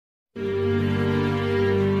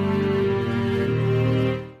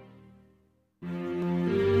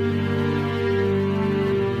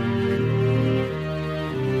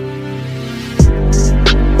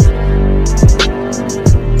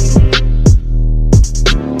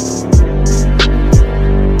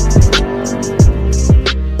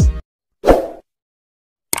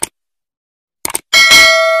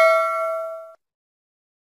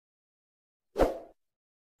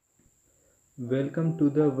Welcome to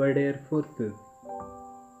the World Air Forces.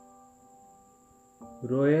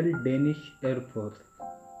 Royal Danish Air Force.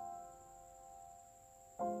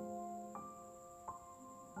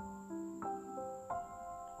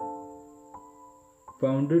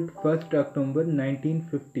 Founded 1st October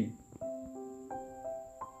 1950.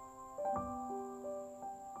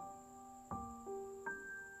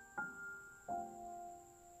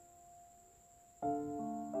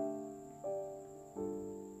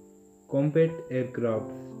 Combat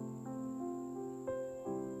aircrafts: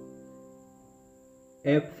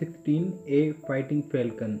 F-16A Fighting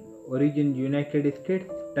Falcon, origin United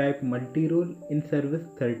States, type multi-role, in service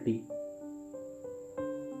 30.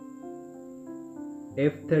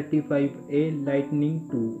 F-35A Lightning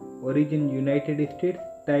II, origin United States,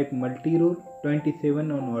 type multi-role,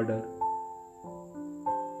 27 on order.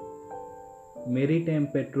 Maritime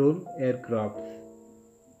patrol aircrafts: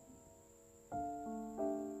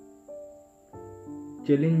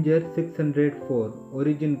 Challenger 604,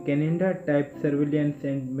 origin Canada, type surveillance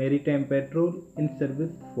and maritime patrol, in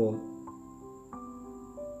service 4.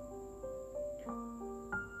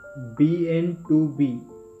 BN-2B,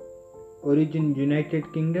 origin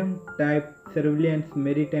United Kingdom, type surveillance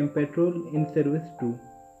maritime patrol, in service 2.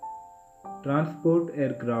 Transport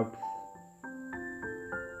aircrafts: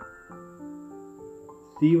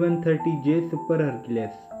 C-130J Super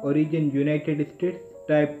Hercules, origin United States,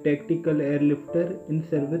 type tactical airlifter, in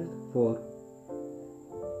service 4.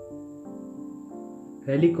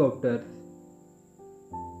 Helicopters: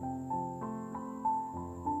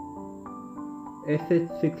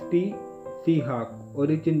 SH-60 Seahawk,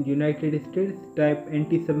 origin United States, type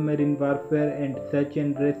anti-submarine warfare and search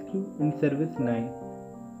and rescue, in service 9.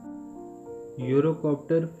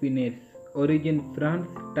 Eurocopter Finesse, origin France,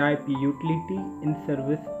 type utility, in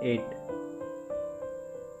service 8.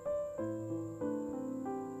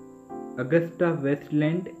 Augusta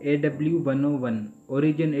Westland AW101,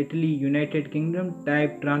 origin Italy, United Kingdom,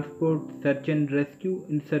 type transport search and rescue,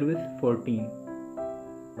 in service 14.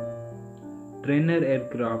 Trainer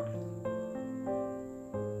aircrafts: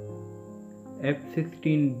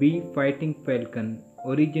 F-16B Fighting Falcon,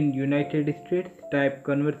 origin United States, type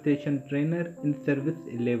conversation trainer, in service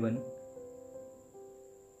 11.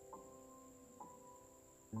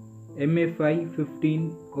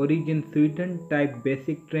 MFI-15, origin Sweden, type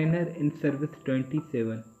basic trainer, in service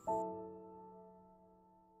 27.